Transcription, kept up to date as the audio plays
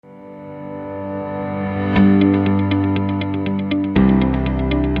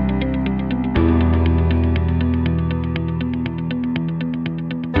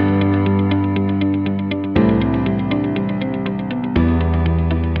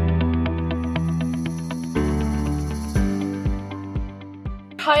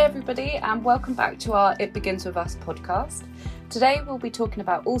Hi everybody, and welcome back to our It Begins With Us podcast. Today we'll be talking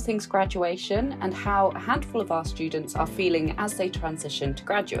about all things graduation and how a handful of our students are feeling as they transition to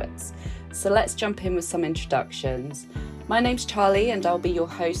graduates. So let's jump in with some introductions. My name's Charlie and I'll be your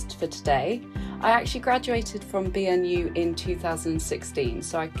host for today. I actually graduated from BNU in 2016,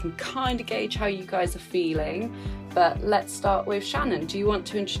 so I can kind of gauge how you guys are feeling. But let's start with Shannon. Do you want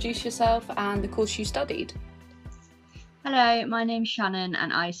to introduce yourself and the course you studied? Hello, my name's Shannon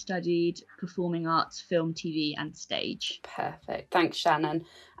and I studied performing arts, film, TV and stage. Perfect, thanks Shannon.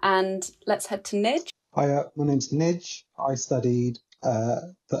 And let's head to Nij. Hi, my name's Nij. I studied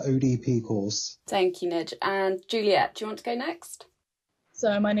the ODP course. Thank you, Nij. And Juliet, do you want to go next?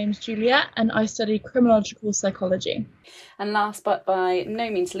 So my name's Juliet and I study criminological psychology. And last but by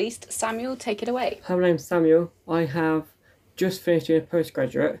no means least, Samuel, take it away. Hi, my name's Samuel. I have just finished doing a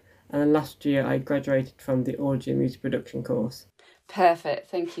postgraduate, and then last year I graduated from the audio and music production course.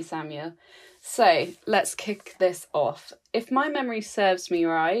 Perfect, thank you Samuel. So let's kick this off. If my memory serves me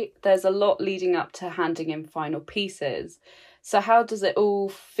right, there's a lot leading up to handing in final pieces. So how does it all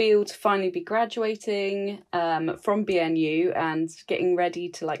feel to finally be graduating from BNU and getting ready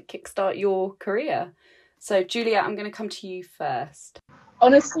to kickstart your career? So Juliet, I'm going to come to you first.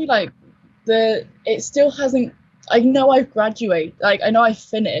 Honestly, it still hasn't. I know I've graduated, I know I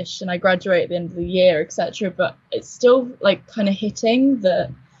finished and I graduate at the end of the year, etc. But it's still kind of hitting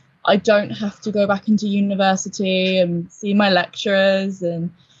that I don't have to go back into university and see my lecturers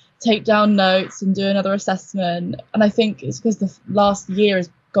and take down notes and do another assessment. And I think it's because the last year has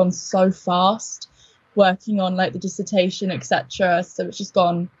gone so fast, working on the dissertation, etc. So it's just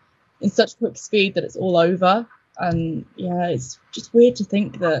gone in such quick speed that it's all over. And yeah, it's just weird to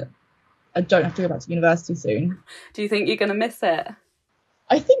think that I don't have to go back to university soon. Do you think you're going to miss it?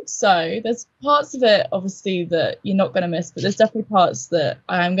 I think so. There's parts of it, obviously, that you're not going to miss, but there's definitely parts that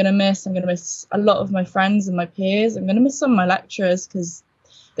I am going to miss. I'm going to miss a lot of my friends and my peers. I'm going to miss some of my lecturers because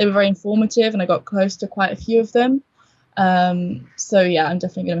they were very informative and I got close to quite a few of them. So yeah, I'm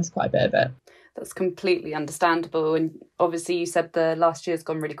definitely going to miss quite a bit of it. That's completely understandable. And obviously you said the last year's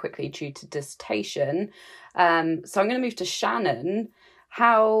gone really quickly due to dissertation. So I'm going to move to Shannon.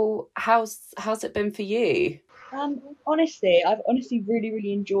 How's it been for you? Honestly, I've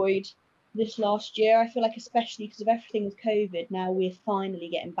really enjoyed this last year. I feel like, especially because of everything with COVID, now we're finally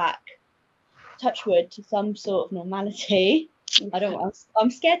getting back, touch wood, to some sort of normality.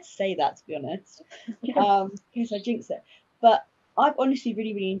 I'm scared to say that, to be honest, in case I jinx it. But I've honestly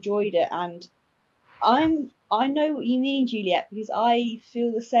really enjoyed it, and I know what you mean, Juliet, because I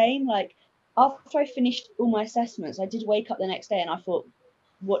feel the same. After I finished all my assessments, I did wake up the next day and I thought,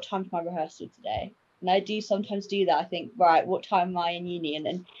 what time's my rehearsal today? And I do sometimes do that. I think, right, what time am I in uni?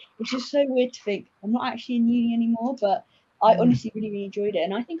 And it's just so weird to think I'm not actually in uni anymore, but I honestly really enjoyed it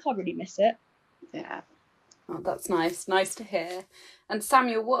and I think I'll really miss it. Yeah. Oh, that's nice to hear. And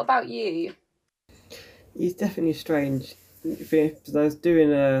Samuel, what about you? It's definitely strange. Because I was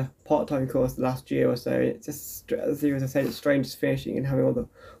doing a part-time course last year or so. It's just, as I said, it's strange just finishing and having all the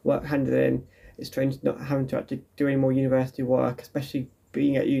work handed in. It's strange not having to actually do any more university work, especially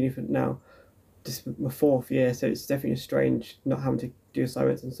being at uni for now, just my fourth year. So it's definitely strange not having to do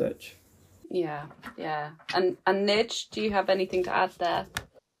assignments and such. Yeah. And Nij, do you have anything to add there?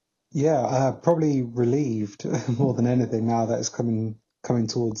 Yeah, probably relieved more than anything now that it's coming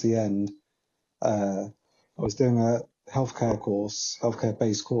towards the end. I was doing a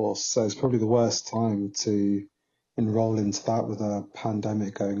healthcare-based course, so it's probably the worst time to enroll into that with a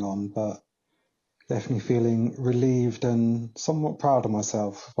pandemic going on, but definitely feeling relieved and somewhat proud of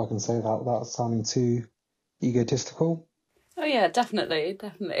myself, if I can say that without sounding too egotistical. Oh yeah, definitely.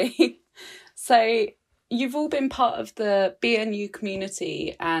 So you've all been part of the BNU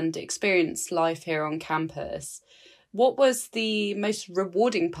community and experienced life here on campus. What was the most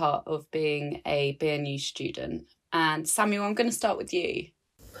rewarding part of being a BNU student? And Samuel, I'm going to start with you.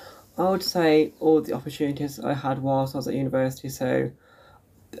 I would say all the opportunities I had whilst I was at university. So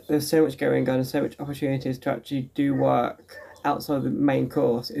there's so much going on and so much opportunities to actually do work outside of the main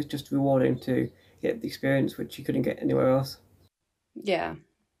course. It's just rewarding to get the experience which you couldn't get anywhere else. Yeah.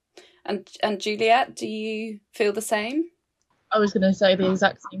 And Juliet, do you feel the same? I was going to say the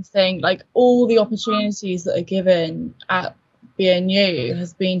exact same thing. All the opportunities that are given at BNU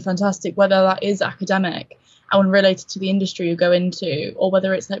has been fantastic, whether that is academic and related to the industry you go into, or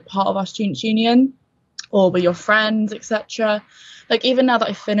whether it's part of our students' union or with your friends, etc. Even now that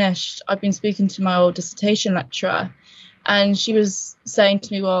I finished, I've been speaking to my old dissertation lecturer, and she was saying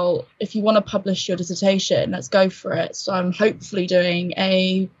to me, well, if you want to publish your dissertation, let's go for it. So I'm hopefully doing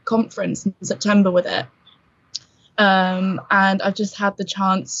a conference in September with it. and I've just had the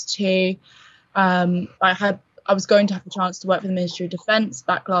chance to. I was going to have the chance to work for the Ministry of Defence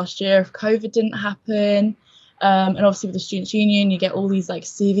back last year if COVID didn't happen. And obviously with the Students' Union, you get all these like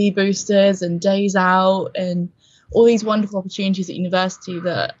CV boosters and days out and all these wonderful opportunities at university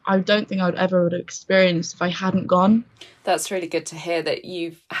that I don't think I would ever have experienced if I hadn't gone. That's really good to hear that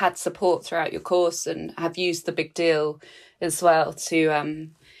you've had support throughout your course and have used the big deal as well to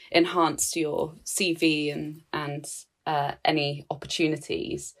enhance your CV and any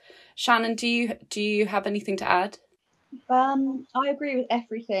opportunities. Shannon, do you have anything to add? I agree with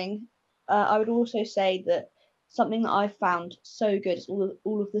everything. I would also say that something that I've found so good is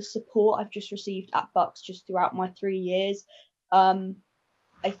all of the support I've just received at Bucks just throughout my 3 years. I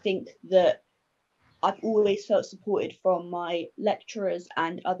think that I've always felt supported from my lecturers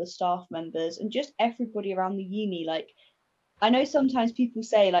and other staff members and just everybody around the uni. Like, I know sometimes people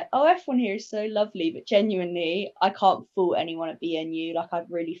say like, oh, everyone here is so lovely, but genuinely, I can't fault anyone at BNU. Like, I've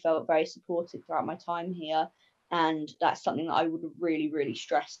really felt very supported throughout my time here. And that's something that I would really, really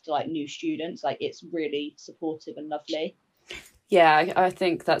stress to like new students. Like, it's really supportive and lovely. Yeah, I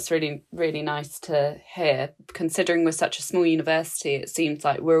think that's really, really nice to hear. Considering we're such a small university, it seems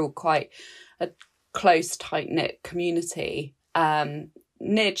like we're all quite a close, tight-knit community.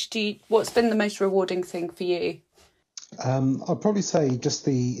 Nij, what's been the most rewarding thing for you? I'd probably say just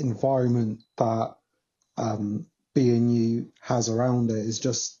the environment that BNU has around it is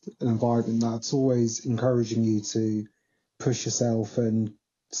just an environment that's always encouraging you to push yourself and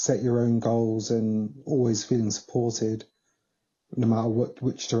set your own goals and always feeling supported no matter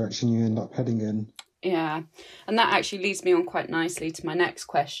which direction you end up heading in. Yeah, and that actually leads me on quite nicely to my next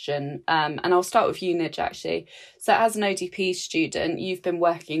question. And I'll start with you, Nij, actually. So as an ODP student, you've been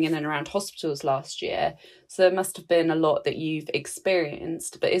working in and around hospitals last year. So there must have been a lot that you've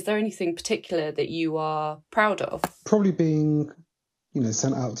experienced. But is there anything particular that you are proud of? Probably being,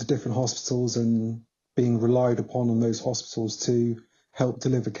 sent out to different hospitals and being relied upon on those hospitals to help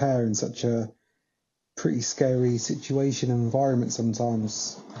deliver care in such a pretty scary situation and environment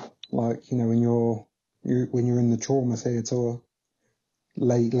sometimes. Like, when you're in the trauma theatre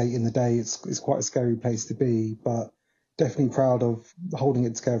late in the day, it's quite a scary place to be, but definitely proud of holding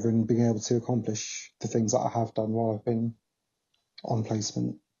it together and being able to accomplish the things that I have done while I've been on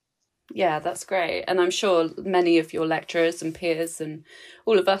placement. Yeah, that's great. And I'm sure many of your lecturers and peers and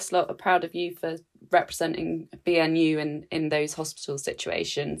all of us lot are proud of you for representing BNU in those hospital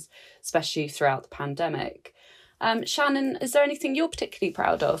situations, especially throughout the pandemic. Shannon, is there anything you're particularly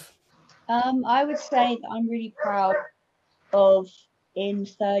proud of? I would say that I'm really proud of, in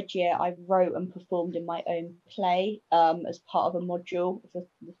third year, I wrote and performed in my own play as part of a module for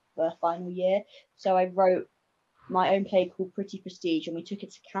the final year. So I wrote my own play called Pretty Prestige, and we took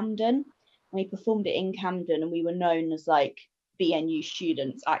it to Camden, and we performed it in Camden, and we were known as like BNU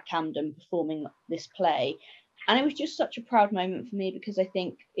students at Camden performing this play. And it was just such a proud moment for me because I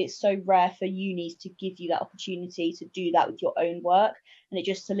think it's so rare for unis to give you that opportunity to do that with your own work. And it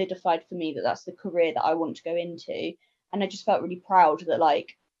just solidified for me that that's the career that I want to go into. And I just felt really proud that,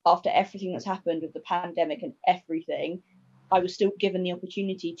 like, after everything that's happened with the pandemic and everything, I was still given the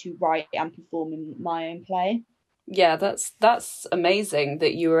opportunity to write and perform in my own play. Yeah, that's amazing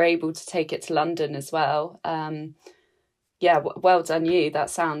that you were able to take it to London as well. Yeah, well done you. That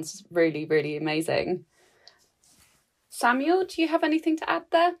sounds really, really amazing. Samuel, do you have anything to add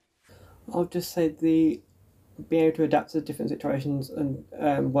there? I'll just say being able to adapt to different situations and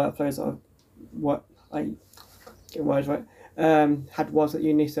workflows that had was at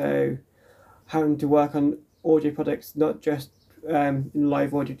uni. So having to work on audio projects, not just in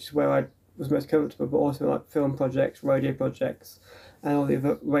live audio, which is where I was most comfortable, but also like film projects, radio projects, and all the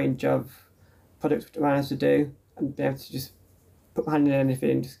other range of projects which I managed to do, and be able to just put my hand in anything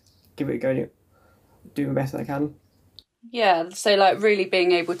and just give it a go, do my best I can. Yeah, so like really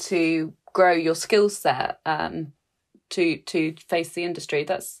being able to grow your skill set to face the industry.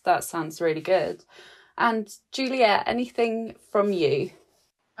 That sounds really good. And Juliet, anything from you?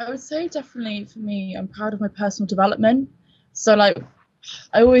 I would say definitely for me, I'm proud of my personal development. So like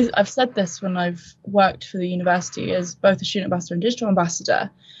I've said this when I've worked for the university as both a student ambassador and digital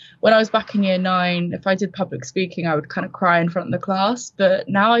ambassador. When I was back in year 9, if I did public speaking, I would kind of cry in front of the class. But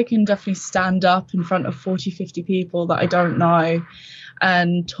now I can definitely stand up in front of 40, 50 people that I don't know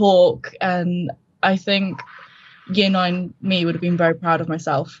and talk. And I think year 9 me would have been very proud of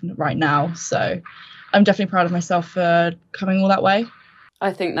myself right now. So I'm definitely proud of myself for coming all that way.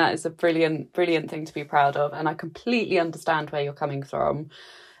 I think that is a brilliant thing to be proud of. And I completely understand where you're coming from.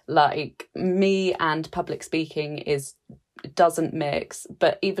 Like, me and public speaking is doesn't mix,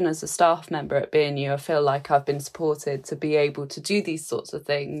 but even as a staff member at BNU, I feel like I've been supported to be able to do these sorts of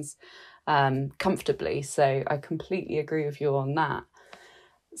things comfortably. So I completely agree with you on that.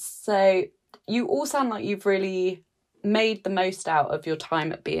 So you all sound like you've really made the most out of your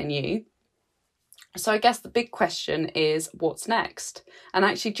time at BNU. So I guess the big question is, what's next? And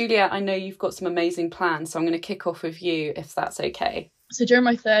actually, Juliet, I know you've got some amazing plans, so I'm going to kick off with you, if that's okay. So during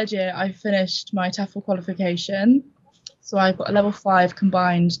my third year, I finished my TEFL qualification. So I've got a level 5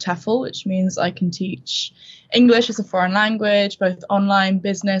 combined TEFL, which means I can teach English as a foreign language, both online,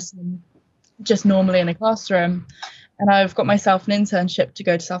 business, and just normally in a classroom. And I've got myself an internship to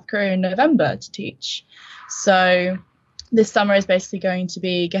go to South Korea in November to teach. So this summer is basically going to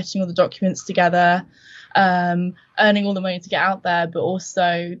be getting all the documents together, earning all the money to get out there, but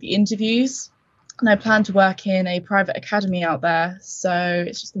also the interviews. And I plan to work in a private academy out there. So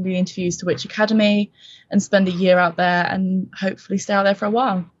it's just going to be interviews to which academy and spend a year out there and hopefully stay out there for a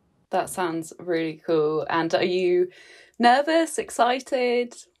while. That sounds really cool. And are you nervous,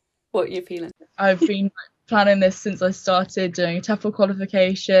 excited? What are you feeling? I've been planning this since I started doing a TEFL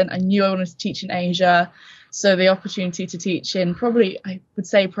qualification. I knew I wanted to teach in Asia. So the opportunity to teach in probably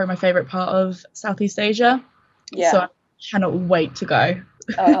my favourite part of Southeast Asia. Yeah. So I cannot wait to go.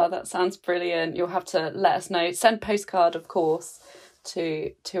 Oh, that sounds brilliant. You'll have to let us know. Send postcard, of course,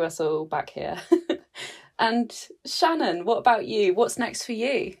 to us all back here. And Shannon, what about you? What's next for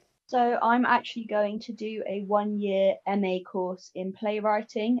you? So I'm actually going to do a 1-year MA course in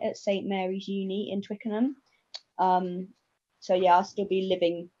playwriting at St Mary's Uni in Twickenham. So yeah, I'll still be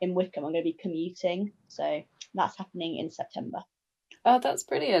living in Wickham. I'm going to be commuting. So that's happening in September. Oh, that's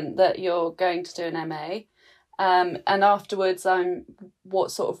brilliant that you're going to do an MA. And afterwards,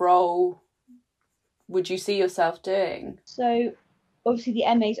 what sort of role would you see yourself doing? So obviously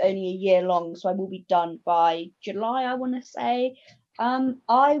the MA is only a year long, so I will be done by July, I want to say.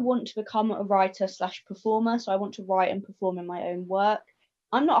 I want to become a writer/performer, so I want to write and perform in my own work.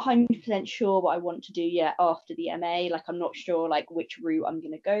 I'm not 100% sure what I want to do yet after the MA. Like, I'm not sure which route I'm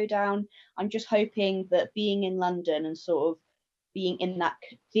going to go down. I'm just hoping that being in London and sort of being in that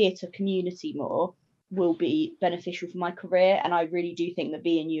theatre community more will be beneficial for my career. And I really do think that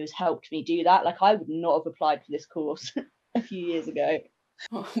BNU has helped me do that. I would not have applied for this course a few years ago.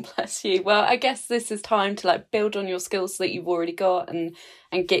 Oh, bless you. Well, I guess this is time to build on your skills that you've already got and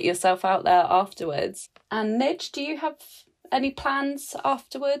get yourself out there afterwards. And Nidge, do you have any plans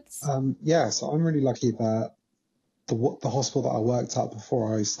afterwards? Yeah, so I'm really lucky that the hospital that I worked at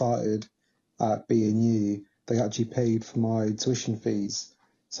before I started at BNU, they actually paid for my tuition fees.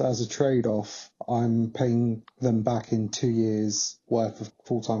 So as a trade-off, I'm paying them back in 2 years worth of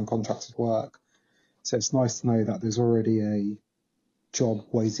full-time contracted work. So it's nice to know that there's already a job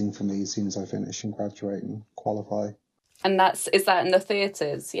waiting for me as soon as I finish and graduate and qualify. And is that in the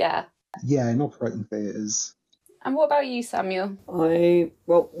theatres? Yeah. Yeah, in operating theatres. And what about you, Samuel? When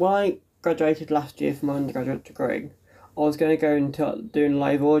I graduated last year from my undergraduate degree, I was going to go into doing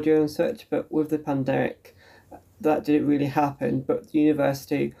live audio and such, but with the pandemic, that didn't really happen. But the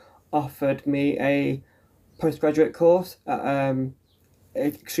university offered me a postgraduate course at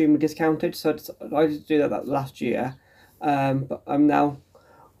extremely discounted, so I decided to do that last year. But I'm now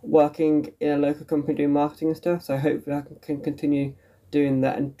working in a local company doing marketing and stuff, so hopefully I can continue doing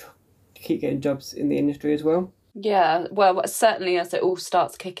that and keep getting jobs in the industry as well. Yeah, well, certainly as it all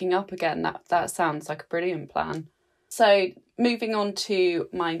starts kicking up again, that sounds like a brilliant plan. So moving on to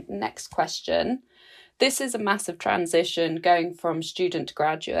my next question. This is a massive transition going from student to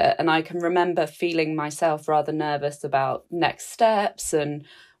graduate, and I can remember feeling myself rather nervous about next steps and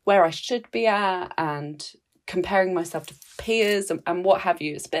where I should be at and comparing myself to peers and what have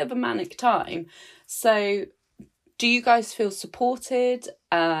you. It's a bit of a manic time. So do you guys feel supported,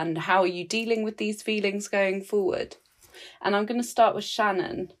 and how are you dealing with these feelings going forward? And I'm going to start with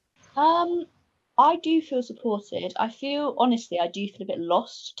Shannon. I do feel supported. I do feel a bit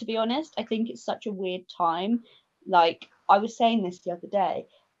lost, to be honest. I think it's such a weird time. I was saying this the other day.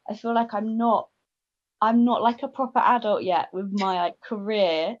 I feel like I'm not like a proper adult yet with my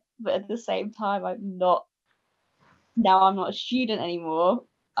career, but at the same time I'm not a student anymore.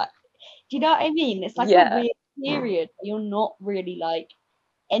 Do you know what I mean? It's a weird period. You're not really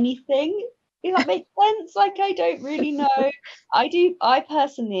anything. Does that make sense? I don't really know. I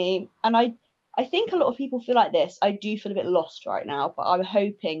personally, and I think a lot of people feel like this. I do feel a bit lost right now, but I'm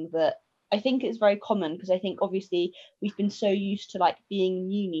hoping that, I think it's very common because I think obviously we've been so used to being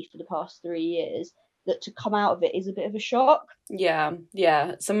in uni for the past 3 years that to come out of it is a bit of a shock. Yeah,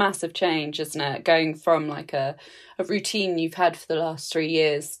 it's a massive change, isn't it? Going from a routine you've had for the last 3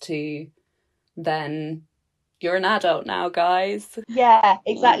 years to then You're an adult now, guys. Yeah,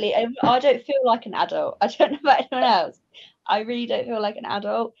 exactly. I don't feel like an adult. I don't know about anyone else. I really don't feel like an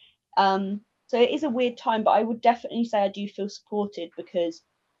adult. So it is a weird time, but I would definitely say I do feel supported because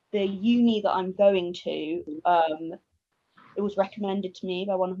the uni that I'm going to, it was recommended to me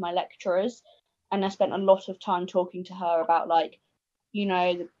by one of my lecturers, and I spent a lot of time talking to her about, like, you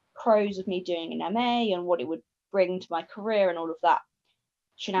know, the pros of me doing an MA and what it would bring to my career and all of that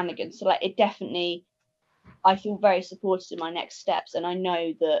shenanigans. So like, it definitely, I feel very supported in my next steps, and I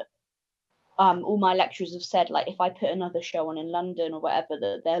know that all my lecturers have said, like, if I put another show on in London or whatever,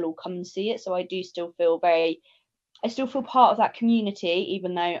 that they'll all come and see it. So I do still feel I still feel part of that community,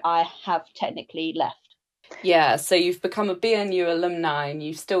 even though I have technically left. Yeah, so you've become a BNU alumni and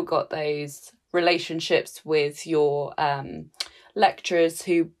you've still got those relationships with your lecturers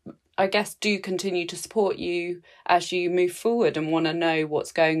who, I guess, do continue to support you as you move forward and want to know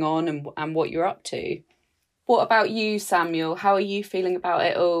what's going on and what you're up to. What about you, Samuel? How are you feeling about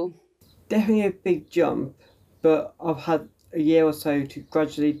it all? Definitely a big jump, but I've had a year or so to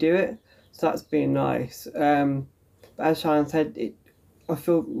gradually do it, so that's been nice. But as Shannon said, I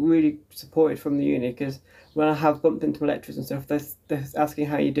feel really supported from the uni, because when I have bumped into my lecturers and stuff, they're asking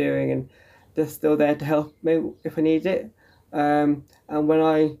how you're doing, and they're still there to help me if I need it. And when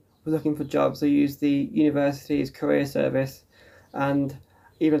I was looking for jobs, I used the university's career service, and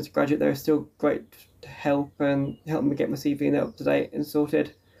even as a graduate, they were still great to help and help me get my CV up to date and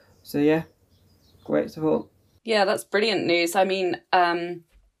sorted. So yeah, great support. Yeah, that's brilliant news. I mean,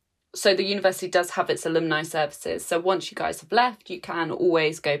 so the university does have its alumni services. So once you guys have left, you can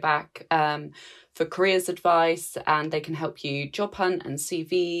always go back for careers advice, and they can help you job hunt and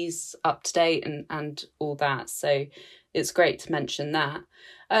CVs up to date and all that. So it's great to mention that.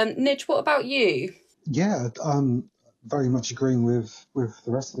 Nidge, what about you? Yeah, I'm very much agreeing with the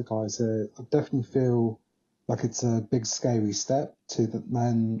rest of the guys here. I definitely feel like it's a big scary step to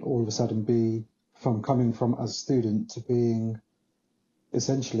then all of a sudden be from coming from as a student to being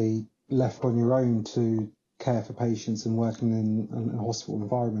essentially left on your own to care for patients and working in a hospital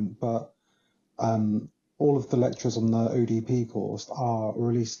environment. But all of the lecturers on the ODP course are,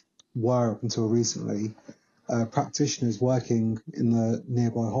 or at least were up until recently, practitioners working in the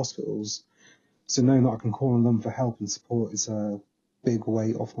nearby hospitals. So knowing that I can call on them for help and support is a big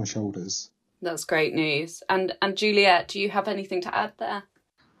weight off my shoulders. That's great news. And Juliet, do you have anything to add there?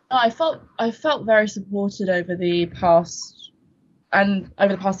 I felt very supported over the past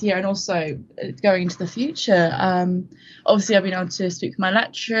year, and also going into the future. Obviously, I've been able to speak with my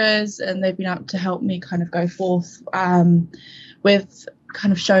lecturers, and they've been able to help me kind of go forth with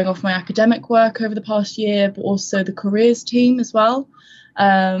kind of showing off my academic work over the past year, but also the careers team as well.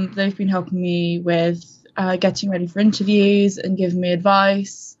 They've been helping me with getting ready for interviews and giving me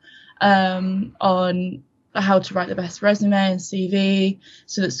advice on how to write the best resume and CV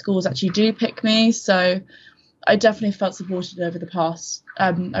so that schools actually do pick me. So I definitely felt supported over the past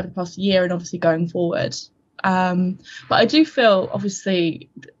year, and obviously going forward. But I do feel, obviously,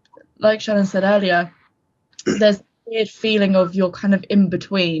 like Shannon said earlier, there's a weird feeling of you're kind of in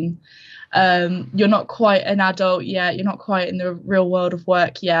between. You're not quite an adult yet, you're not quite in the real world of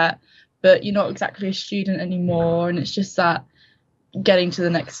work yet, but you're not exactly a student anymore, and it's just that getting to the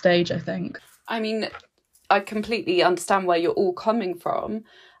next stage, I think. I mean, I completely understand where you're all coming from.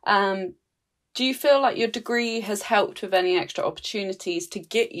 Do you feel like your degree has helped with any extra opportunities to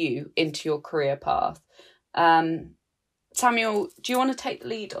get you into your career path? Samuel, do you want to take the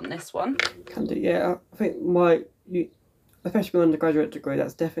lead on this one? Can do, yeah. I think especially my undergraduate degree,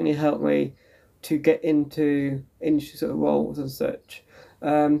 that's definitely helped me to get into industry sort of roles and such.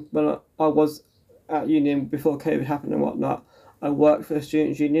 When I was at union before COVID happened and whatnot, I worked for the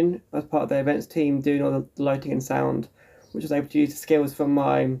Students' Union as part of the events team, doing all the lighting and sound, which was able to use the skills from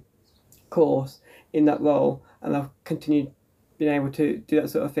my course in that role, and I've continued being able to do that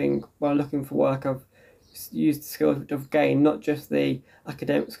sort of thing while looking for work. I've used the skills which I've gained, not just the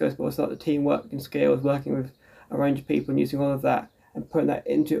academic skills, but also like the teamwork and skills, working with a range of people and using all of that and putting that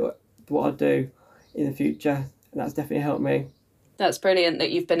into what I do in the future, and that's definitely helped me. That's brilliant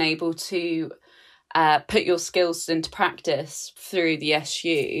that you've been able to put your skills into practice through the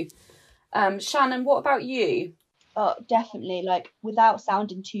SU. Shannon, what about you? Oh, definitely. Like, without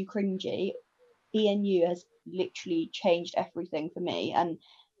sounding too cringy, BNU has literally changed everything for me. And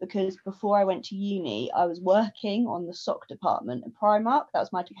because before I went to uni, I was working on the sock department at Primark. That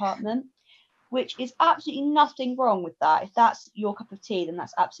was my department, which is absolutely nothing wrong with that. If that's your cup of tea, then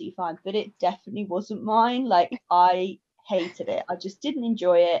that's absolutely fine. But it definitely wasn't mine. Like, I hated it. I just didn't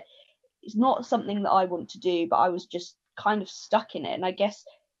enjoy it. It's not something that I want to do, but I was just kind of stuck in it. And I guess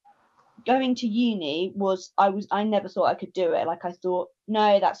going to uni I never thought I could do it. Like, I thought,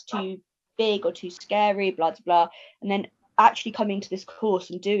 no, that's too big or too scary, blah blah blah. And then actually coming to this course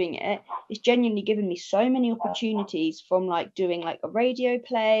and doing it, it's genuinely given me so many opportunities, from like doing like a radio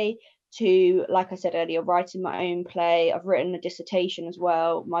play to, like I said earlier, writing my own play. I've written a dissertation as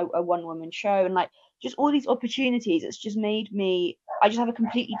well, a one woman show, and like just all these opportunities. It's just made me, I just have a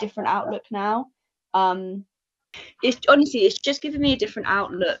completely different outlook now. It's just given me a different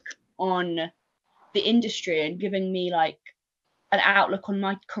outlook on the industry and giving me like an outlook on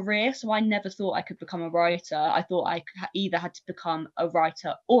my career. So I never thought I could become a writer. I thought I either had to become a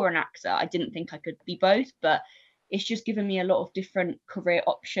writer or an actor. I didn't think I could be both, but it's just given me a lot of different career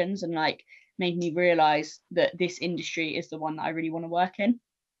options and like made me realize that this industry is the one that I really want to work in.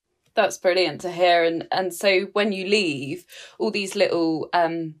 That's brilliant to hear. And so when you leave, all these little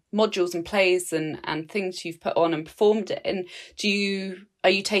modules and plays and things you've put on and performed in, are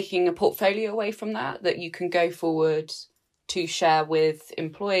you taking a portfolio away from that you can go forward to share with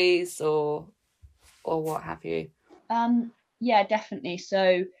employees or what have you? Yeah, definitely.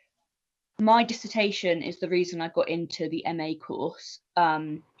 So my dissertation is the reason I got into the MA course.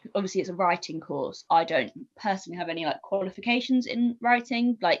 Obviously it's a writing course. I don't personally have any like qualifications in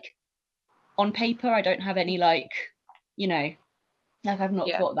writing, like on paper. I don't have any like, you know, like I've not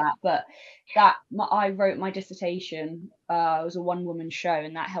got that, but I wrote my dissertation. It was a one woman show,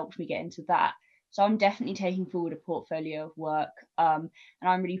 and that helped me get into that. So I'm definitely taking forward a portfolio of work, and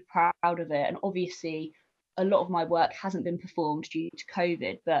I'm really proud of it. And obviously a lot of my work hasn't been performed due to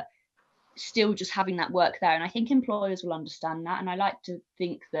COVID, but still just having that work there. And I think employers will understand that. And I like to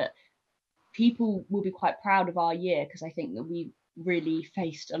think that people will be quite proud of our year, because I think that we really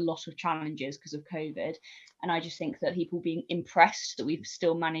faced a lot of challenges because of COVID. And I just think that people being impressed that we've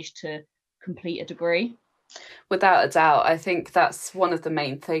still managed to complete a degree. Without a doubt, I think that's one of the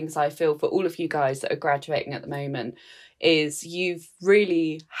main things I feel for all of you guys that are graduating at the moment, is you've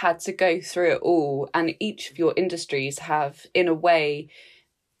really had to go through it all, and each of your industries have, in a way,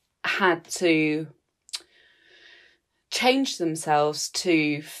 had to change themselves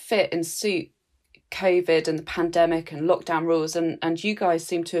to fit and suit COVID and the pandemic and lockdown rules, and you guys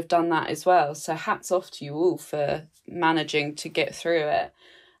seem to have done that as well. So hats off to you all for managing to get through it.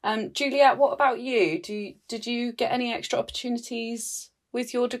 Juliet, what about you? Did you get any extra opportunities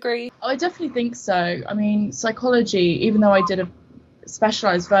with your degree? I definitely think so. I mean, psychology, even though I did a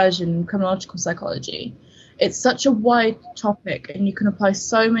specialised version in criminological psychology, it's such a wide topic and you can apply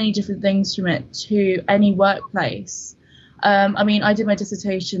so many different things from it to any workplace. I mean, I did my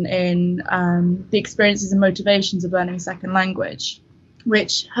dissertation in the experiences and motivations of learning a second language,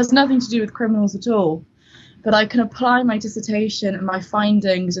 which has nothing to do with criminals at all. But I can apply my dissertation and my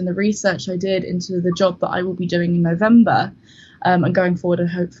findings and the research I did into the job that I will be doing in November, and going forward, and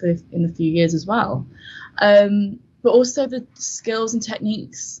hopefully in a few years as well. But also the skills and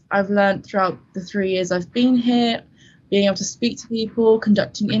techniques I've learned throughout the 3 years I've been here, being able to speak to people,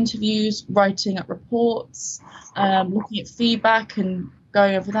 conducting interviews, writing up reports, looking at feedback and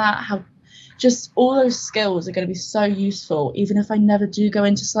going over that, how just all those skills are going to be so useful, even if I never do go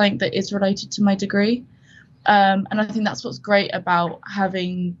into something that is related to my degree. And I think that's what's great about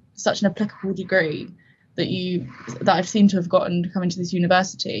having such an applicable degree that I've seemed to have gotten coming to this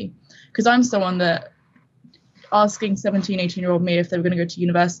university. Because I'm someone that, asking 17, 18-year-old me if they were going to go to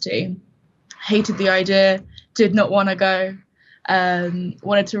university, hated the idea, did not want to go,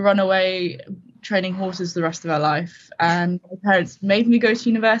 wanted to run away training horses the rest of our life. And my parents made me go to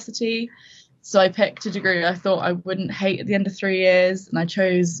university. So I picked a degree I thought I wouldn't hate at the end of 3 years, and I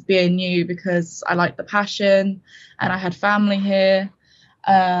chose BNU because I liked the passion and I had family here.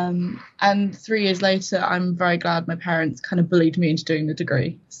 And 3 years later, I'm very glad my parents kind of bullied me into doing the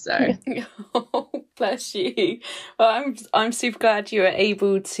degree. So, oh, bless you. Well, I'm super glad you were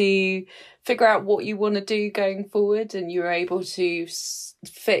able to figure out what you want to do going forward, and you were able to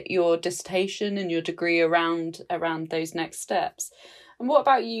fit your dissertation and your degree around those next steps. And what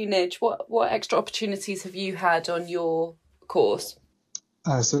about you, Nij? What extra opportunities have you had on your course?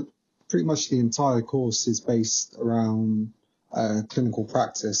 So pretty much the entire course is based around clinical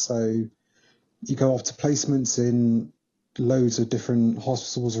practice. So you go off to placements in loads of different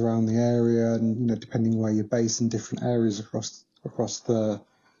hospitals around the area, and depending where you're based in different areas across the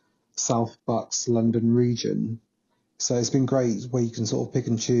South Bucks London region. So it's been great where you can sort of pick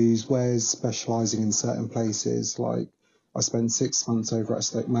and choose where's specialising in certain places. Like I spent 6 months over at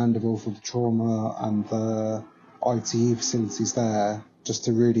Stoke Mandeville for the trauma and the ITE facilities there, just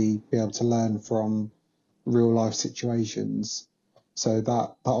to really be able to learn from real life situations. So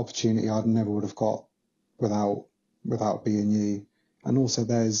that opportunity I never would have got without BNU. And also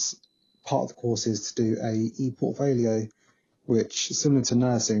there's part of the course is to do a e-portfolio, which, similar to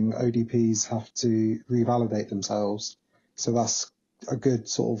nursing, ODPs have to revalidate themselves. So that's a good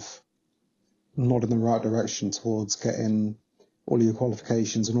sort of nod in the right direction towards getting all your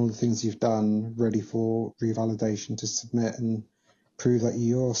qualifications and all the things you've done ready for revalidation to submit and prove that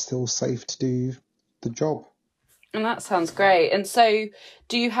you're still safe to do the job. And that sounds great. And so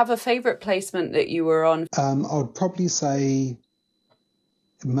do you have a favourite placement that you were on? I would probably say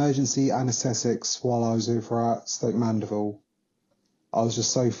emergency anaesthetics while I was over at Stoke Mandeville. I was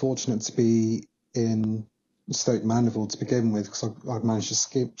just so fortunate to be in Stoke Mandeville to begin with, because I managed to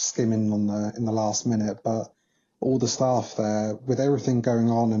skim in in the last minute. But all the staff there, with everything going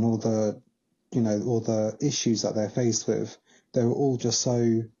on and all the issues that they're faced with, they were all just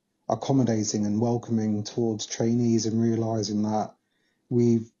so accommodating and welcoming towards trainees, and realising that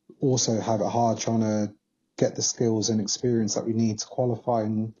we also have it hard trying to get the skills and experience that we need to qualify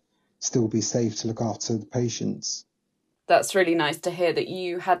and still be safe to look after the patients. That's really nice to hear that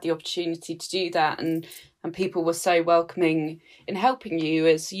you had the opportunity to do that, and people were so welcoming in helping you,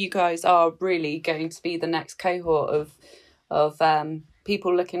 as you guys are really going to be the next cohort of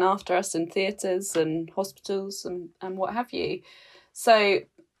people looking after us in theatres and hospitals and what have you. So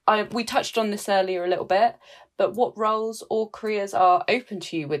we touched on this earlier a little bit, but what roles or careers are open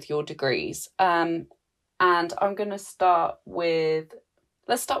to you with your degrees? And I'm going to let's start with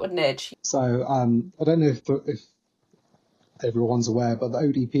Nidge. So I don't know if everyone's aware, but the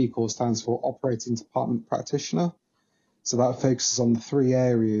ODP course stands for Operating Department Practitioner. So that focuses on the 3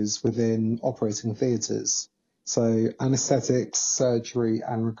 areas within operating theatres. So anaesthetics, surgery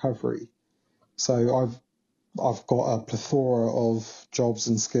and recovery. So I've got a plethora of jobs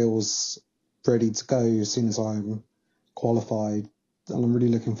and skills ready to go as soon as I'm qualified. And I'm really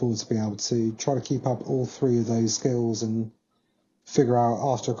looking forward to being able to try to keep up all 3 of those skills and figure out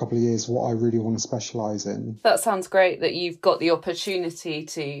after a couple of years what I really want to specialise in. That sounds great that you've got the opportunity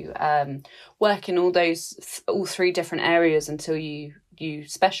to work in all 3 different areas until you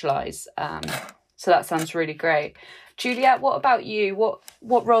specialise. So that sounds really great. Juliet, what about you?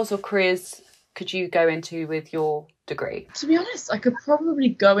 What roles or careers could you go into with your degree? To be honest, I could probably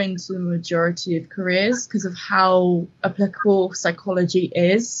go into the majority of careers because of how applicable psychology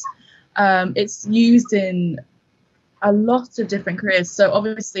is. It's used in a lot of different careers. So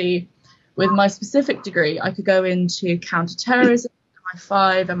obviously, with my specific degree, I could go into counter-terrorism,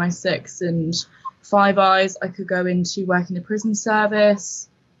 MI5, MI6, and Five Eyes. I could go into work in the prison service.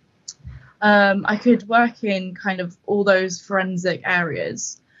 I could work in kind of all those forensic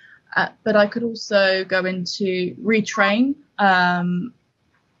areas. But I could also go into retrain,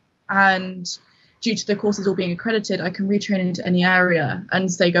 and due to the courses all being accredited, I can retrain into any area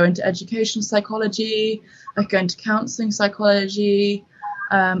and say go into educational psychology, I could go into counselling psychology,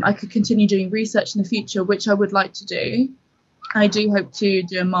 I could continue doing research in the future, which I would like to do. I do hope to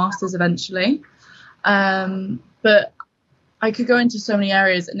do a master's eventually, but I could go into so many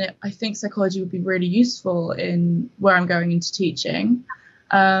areas, and I think psychology would be really useful in where I'm going into teaching.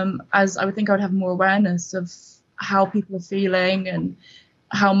 As I would think I would have more awareness of how people are feeling and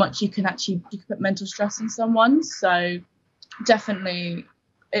how much you can put mental stress on someone. So definitely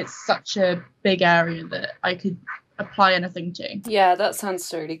it's such a big area that I could apply anything to. Yeah, that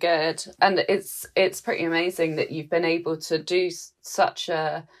sounds really good. And it's pretty amazing that you've been able to do such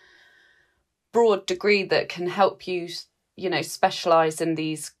a broad degree that can help you, specialise in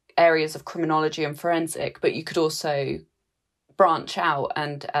these areas of criminology and forensic, but you could also branch out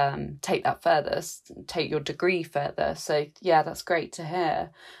and take that further, take your degree further. So yeah, that's great to hear.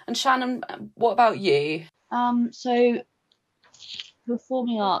 And Shannon, what about you? So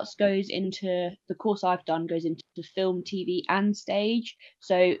performing arts the course I've done goes into film, TV and stage.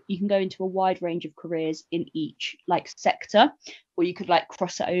 So you can go into a wide range of careers in each sector, or you could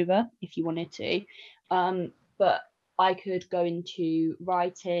cross it over if you wanted to. But I could go into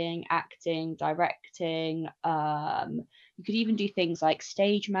writing, acting, directing. You could even do things like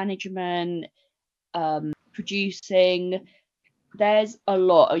stage management, producing. There's a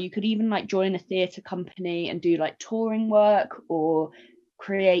lot. Or you could even join a theatre company and do touring work, or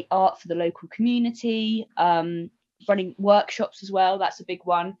create art for the local community. Running workshops as well. That's a big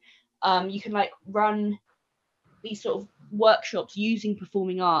one. You can run these sort of workshops using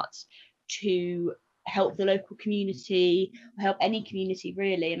performing arts to help the local community, help any community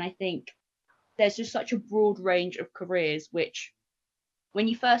really. And I think there's just such a broad range of careers, which when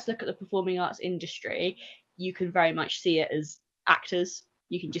you first look at the performing arts industry, you can very much see it as actors.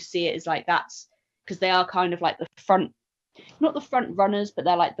 You can just see it as that's because they are kind of the front, not the front runners, but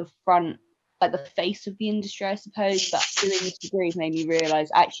they're the front like the face of the industry, I suppose. But doing this degree made me realise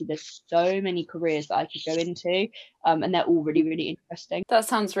actually there's so many careers that I could go into, and they're all really, really interesting. That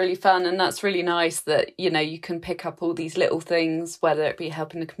sounds really fun, and that's really nice that, you know, you can pick up all these little things, whether it be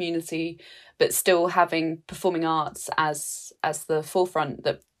helping the community, but still having performing arts as the forefront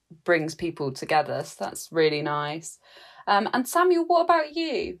that brings people together. So that's really nice. And Samuel, what about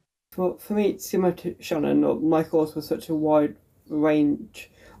you? For me, it's similar to Shannon. My course was such a wide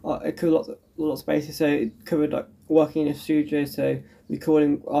range. It covered lots of bases. So it covered like working in a studio, so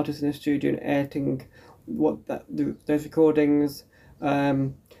recording artists in a studio and editing those recordings,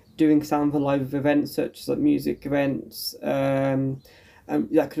 doing sound for live events such as like music events, and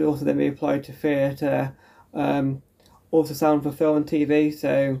that could also then be applied to theatre. Also sound for film and TV.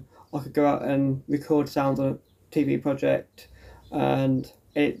 So I could go out and record sound on a TV project and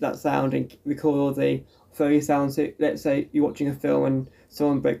edit that sound and record all the Foley sounds. So let's say you're watching a film and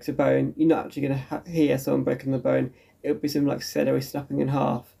someone breaks a bone, you're not actually going to hear someone breaking the bone. It would be something like celery snapping in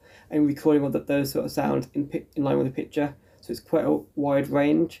half, and recording all those sort of sounds in line with the picture. So it's quite a wide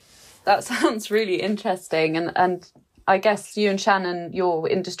range. That sounds really interesting, and I guess you and Shannon, your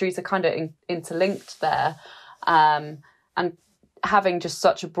industries are kind of interlinked there, and having just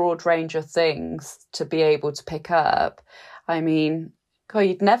such a broad range of things to be able to pick up. I mean, God,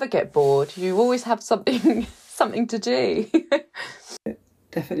 you'd never get bored. You always have something to do.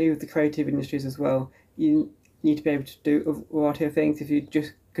 Definitely with the creative industries as well, you need to be able to do a variety of things. If you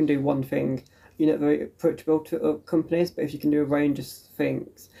just can do one thing, you're not very approachable to companies, but if you can do a range of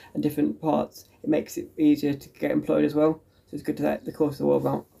things and different parts, it makes it easier to get employed as well. So it's good that the courses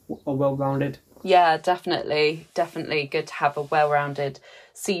are well-rounded. Yeah, definitely good to have a well-rounded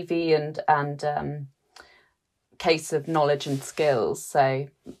CV and case of knowledge and skills. So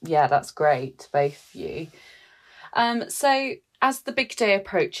yeah, that's great, both of you. So as the big day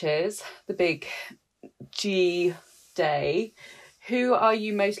approaches, the big G day, who are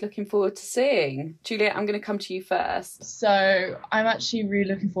you most looking forward to seeing? Juliet, I'm going to come to you first. So I'm actually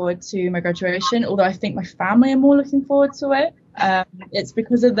really looking forward to my graduation, although I think my family are more looking forward to it. It's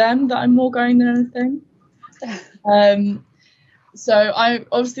because of them that I'm more going than anything. So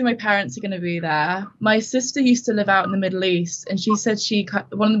obviously my parents are going to be there. My sister used to live out in the Middle East, and she said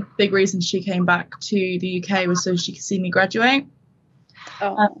one of the big reasons she came back to the UK was so she could see me graduate.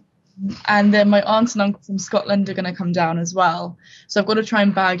 Oh. And then my aunt and uncle from Scotland are going to come down as well. So I've got to try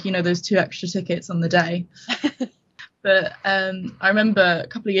and bag, those 2 extra tickets on the day. But I remember a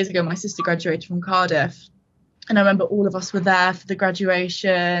couple of years ago, my sister graduated from Cardiff. And I remember all of us were there for the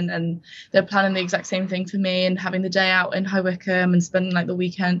graduation, and they're planning the exact same thing for me and having the day out in High Wycombe and spending like the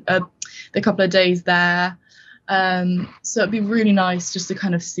weekend, the couple of days there. So it'd be really nice just to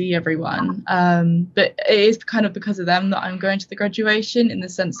kind of see everyone. But it is kind of because of them that I'm going to the graduation, in the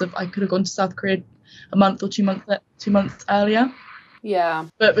sense of I could have gone to South Korea a month or 2 months earlier. Yeah.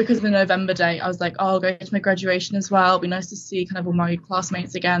 But because of the November date, I was like, I'll go to my graduation as well. It'd be nice to see kind of all my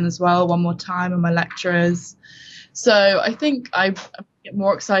classmates again as well, one more time, and my lecturers. So I think I get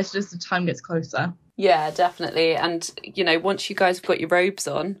more excited as the time gets closer. Yeah, definitely. And, once you guys have got your robes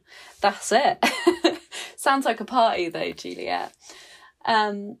on, that's it. Sounds like a party though, Juliet.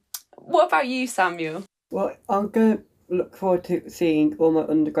 What about you, Samuel? Well, I'm going to look forward to seeing all my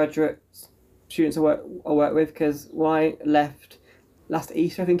undergraduate students I work with, because when I left last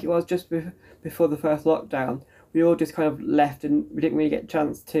Easter, I think it was, just before the first lockdown, we all just kind of left and we didn't really get a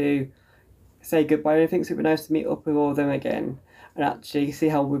chance to say goodbye or anything, so it'd be nice to meet up with all of them again and actually see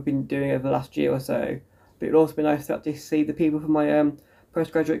how we've been doing over the last year or so. But it'd also be nice to actually see the people from my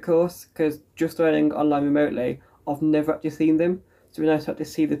postgraduate course, because just learning online remotely, I've never actually seen them. So it'd be nice to actually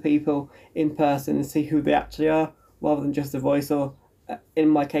see the people in person and see who they actually are, rather than just a voice, or in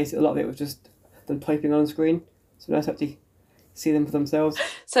my case, a lot of it was just them typing on screen. So it'd be nice to actually see them for themselves.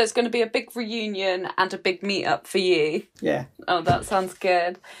 So it's going to be a big reunion and a big meet-up for you. Yeah. Oh, that sounds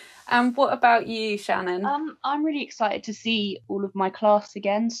good. And what about you, Shannon? I'm really excited to see all of my class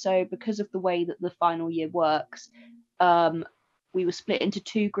again. So because of the way that the final year works, we were split into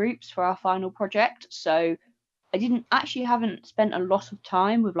 2 groups for our final project. So I haven't spent a lot of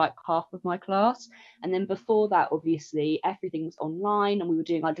time with like half of my class. And then before that, obviously, everything's online and we were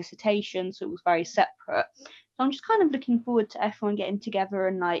doing our dissertation, so it was very separate. So I'm just kind of looking forward to everyone getting together,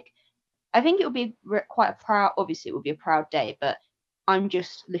 and like, I think it will be obviously it will be a proud day, but I'm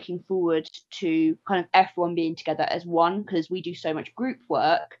just looking forward to kind of everyone being together as one, because we do so much group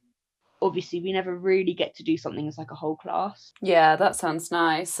work. Obviously, we never really get to do something as like a whole class. Yeah, that sounds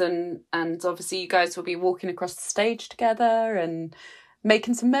nice. And obviously you guys will be walking across the stage together and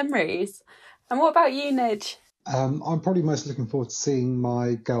making some memories. And what about you, Nidge? I'm probably most looking forward to seeing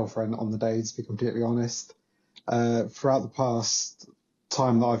my girlfriend on the day, to be completely honest. Throughout the past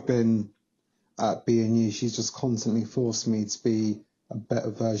time that I've been at BNU, she's just constantly forced me to be a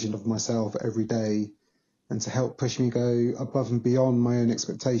better version of myself every day and to help push me go above and beyond my own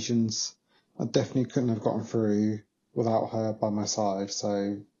expectations. I definitely couldn't have gotten through without her by my side,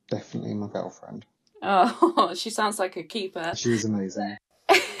 so definitely my girlfriend. Oh, she sounds like a keeper. She's amazing.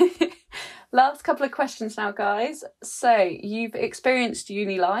 Last couple of questions now, guys. So you've experienced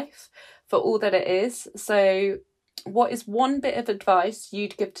uni life for all that it is. So what is one bit of advice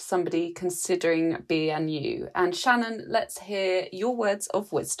you'd give to somebody considering BNU? And Shannon, let's hear your words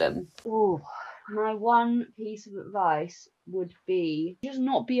of wisdom. Oh, my one piece of advice would be just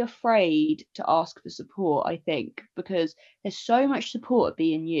not be afraid to ask for support, I think, because there's so much support at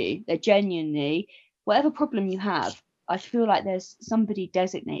BNU. They're genuinely, whatever problem you have, I feel like there's somebody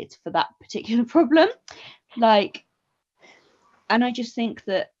designated for that particular problem. Like, and I just think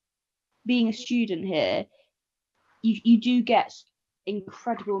that being a student here, you do get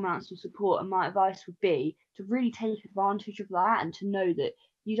incredible amounts of support, and my advice would be to really take advantage of that and to know that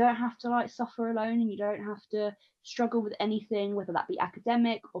you don't have to like suffer alone, and you don't have to struggle with anything, whether that be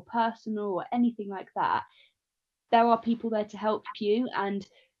academic or personal or anything like that. There are people there to help you, and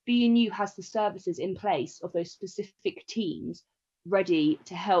BNU has the services in place of those specific teams ready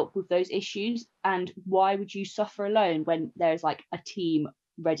to help with those issues. And why would you suffer alone when there's like a team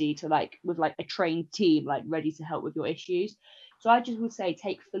ready to like with like a trained team like ready to help with your issues? So I just would say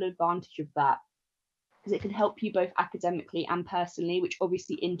take full advantage of that, because it can help you both academically and personally, which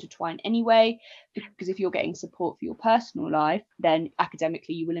obviously intertwine anyway, because if you're getting support for your personal life, then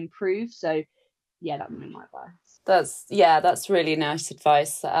academically you will improve. So yeah, that would be my advice. That's really nice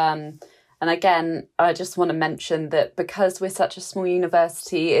advice. And again, I just want to mention that because we're such a small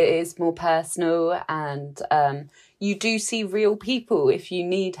university, it is more personal, and you do see real people. If you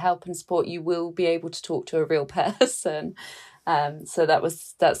need help and support, you will be able to talk to a real person. So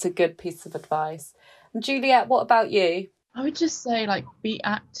that's a good piece of advice. And Juliet, what about you? I would just say, like, be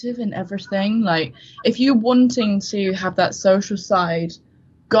active in everything. Like, if you're wanting to have that social side,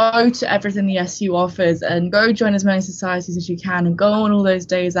 go to everything the SU offers and go join as many societies as you can and go on all those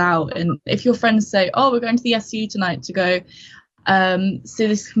days out. And if your friends say, oh, we're going to the SU tonight to go see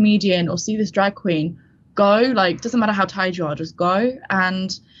this comedian or see this drag queen, go. Like, doesn't matter how tired you are, just go.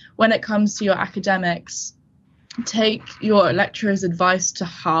 And when it comes to your academics, take your lecturer's advice to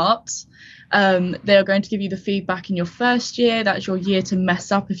heart. They are going to give you the feedback in your first year. That's your year to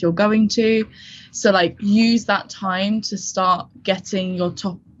mess up if you're going to. So like use that time to start getting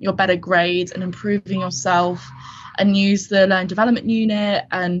your better grades and improving yourself, and use the learning development unit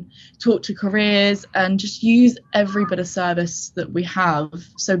and talk to careers and just use every bit of service that we have.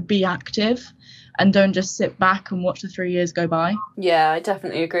 So be active and don't just sit back and watch the 3 years go by. Yeah, I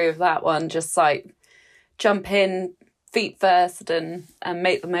definitely agree with that one. Just like jump in feet first and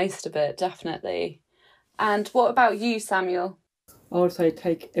make the most of it, definitely. And what about you, Samuel? I would say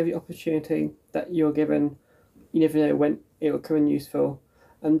take every opportunity that you're given. You never know when it will come in useful,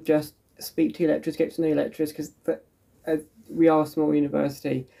 and just speak to your lecturers, get to know your lecturers, because we are a small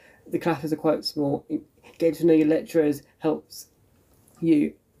university. The classes are quite small. Getting to know your lecturers helps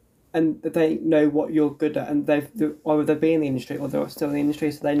you, and they know what you're good at, and either they've been in the industry or they're still in the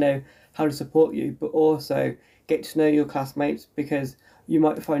industry, so they know how to support you. But also get to know your classmates, because you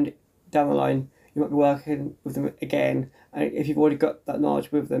might find down the line you might be working with them again, and if you've already got that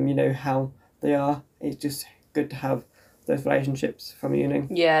knowledge with them, you know how they are. It's just good to have those relationships from uni.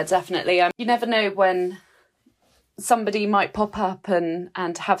 Yeah, definitely. You never know when somebody might pop up and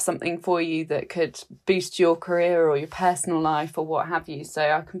have something for you that could boost your career or your personal life or what have you. So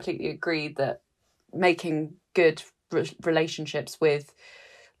I completely agree that making good relationships with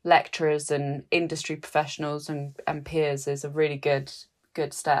lecturers and industry professionals and peers is a really good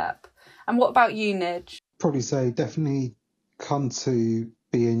step. And what about you, Nidge? Probably say definitely come to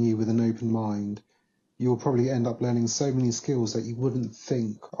BNU with an open mind. You'll probably end up learning so many skills that you wouldn't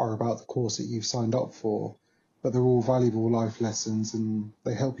think are about the course that you've signed up for, but they're all valuable life lessons and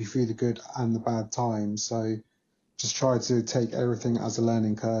they help you through the good and the bad times. So just try to take everything as a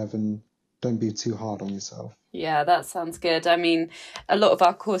learning curve and don't be too hard on yourself. Yeah, that sounds good. I mean, a lot of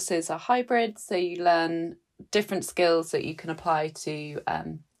our courses are hybrid, so you learn different skills that you can apply to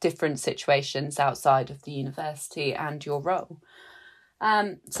different situations outside of the university and your role.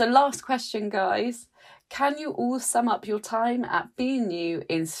 So last question, guys. Can you all sum up your time at BNU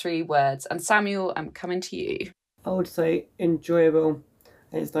in 3 words? And Samuel, I'm coming to you. I would say enjoyable,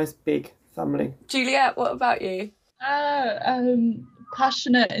 and it's a nice big family. Juliet, what about you?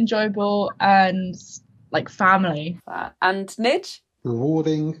 Passionate, enjoyable, and like family. And Nidge?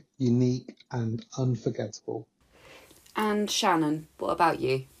 Rewarding, unique, and unforgettable. And Shannon, what about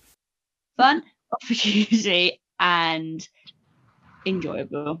you? Fun, opportunity, and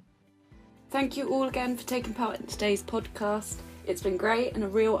enjoyable. Thank you all again for taking part in today's podcast. It's been great and a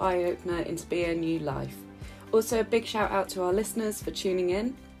real eye-opener into BNU life. Also, a big shout out to our listeners for tuning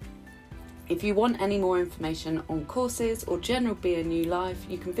in. If you want any more information on courses or general BNU life,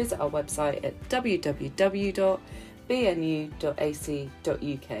 you can visit our website at www.bnu.ac.uk.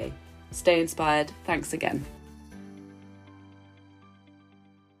 Stay inspired. Thanks again.